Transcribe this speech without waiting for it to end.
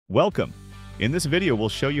Welcome! In this video, we'll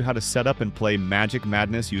show you how to set up and play Magic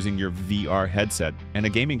Madness using your VR headset and a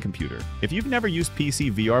gaming computer. If you've never used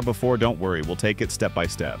PC VR before, don't worry, we'll take it step by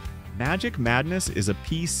step. Magic Madness is a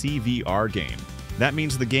PC VR game. That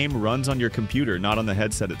means the game runs on your computer, not on the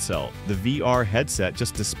headset itself. The VR headset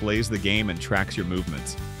just displays the game and tracks your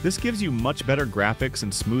movements. This gives you much better graphics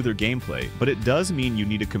and smoother gameplay, but it does mean you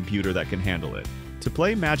need a computer that can handle it. To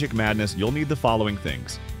play Magic Madness, you'll need the following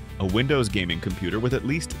things: a Windows gaming computer with at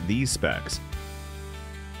least these specs.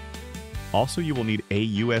 Also, you will need a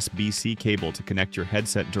USB-C cable to connect your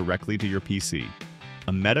headset directly to your PC,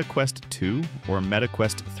 a MetaQuest 2 or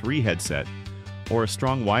MetaQuest 3 headset, or a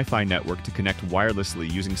strong Wi-Fi network to connect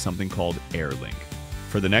wirelessly using something called AirLink.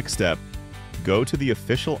 For the next step, go to the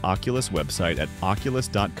official Oculus website at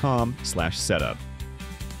oculus.com/setup.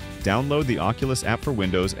 Download the Oculus app for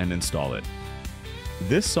Windows and install it.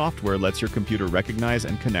 This software lets your computer recognize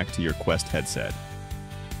and connect to your Quest headset.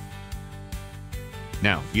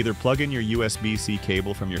 Now, either plug in your USB-C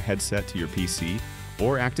cable from your headset to your PC,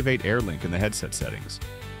 or activate AirLink in the headset settings.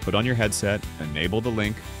 Put on your headset, enable the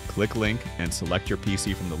link, click link, and select your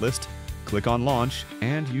PC from the list, click on launch,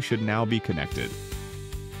 and you should now be connected.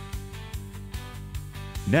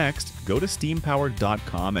 Next, go to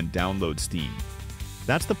steampowered.com and download Steam.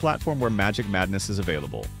 That's the platform where Magic Madness is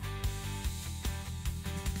available.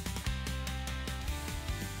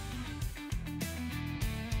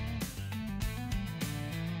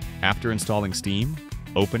 After installing Steam,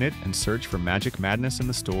 open it and search for Magic Madness in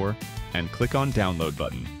the store and click on Download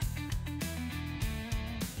button.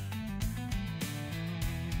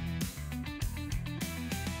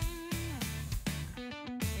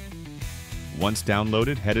 Once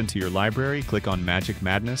downloaded, head into your library, click on Magic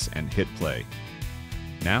Madness and hit play.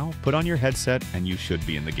 Now, put on your headset and you should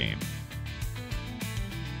be in the game.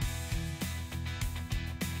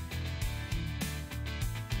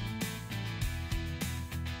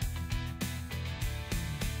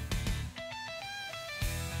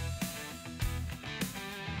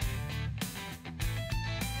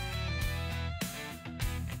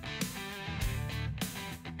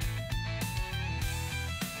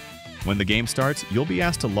 When the game starts, you'll be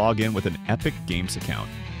asked to log in with an Epic Games account.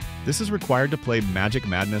 This is required to play Magic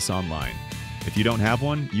Madness online. If you don't have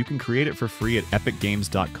one, you can create it for free at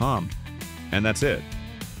epicgames.com. And that's it.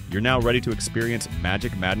 You're now ready to experience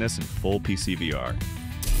Magic Madness in full PC VR.